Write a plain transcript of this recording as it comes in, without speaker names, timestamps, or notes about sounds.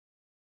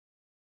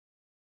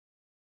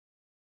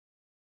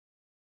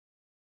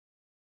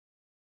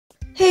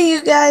Hey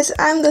you guys,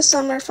 I'm the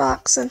Summer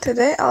Fox and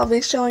today I'll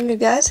be showing you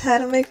guys how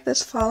to make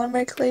this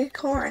polymer clay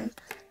corn.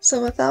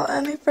 So without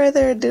any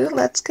further ado,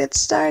 let's get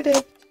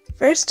started.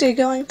 First you're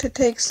going to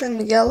take some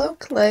yellow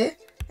clay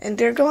and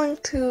you're going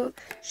to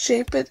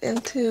shape it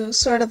into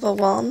sort of a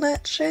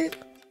walnut shape.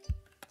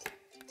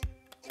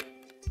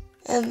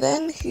 And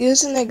then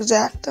use an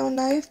X-Acto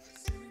knife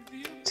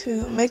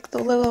to make the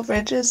little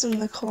ridges in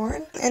the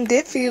corn. And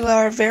if you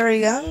are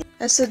very young,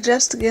 I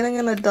suggest getting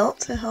an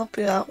adult to help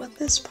you out with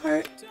this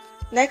part.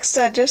 Next,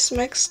 I just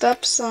mixed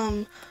up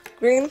some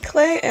green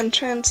clay and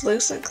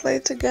translucent clay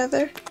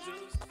together.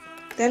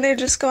 Then you're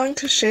just going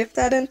to shape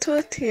that into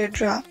a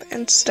teardrop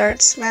and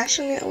start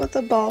smashing it with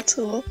a ball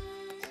tool.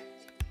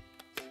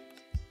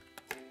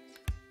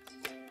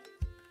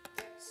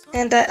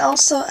 And I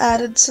also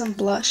added some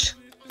blush.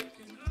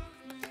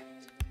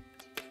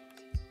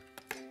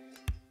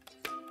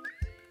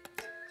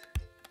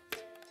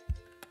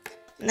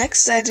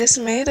 Next, I just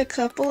made a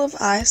couple of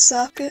eye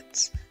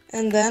sockets.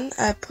 And then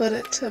I put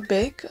it to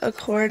bake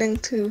according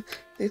to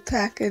the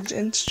package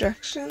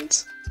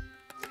instructions.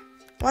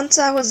 Once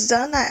I was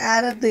done, I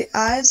added the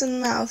eyes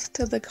and mouth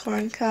to the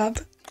corn cob.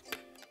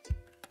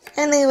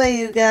 Anyway,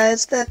 you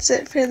guys, that's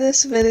it for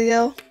this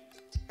video.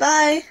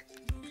 Bye!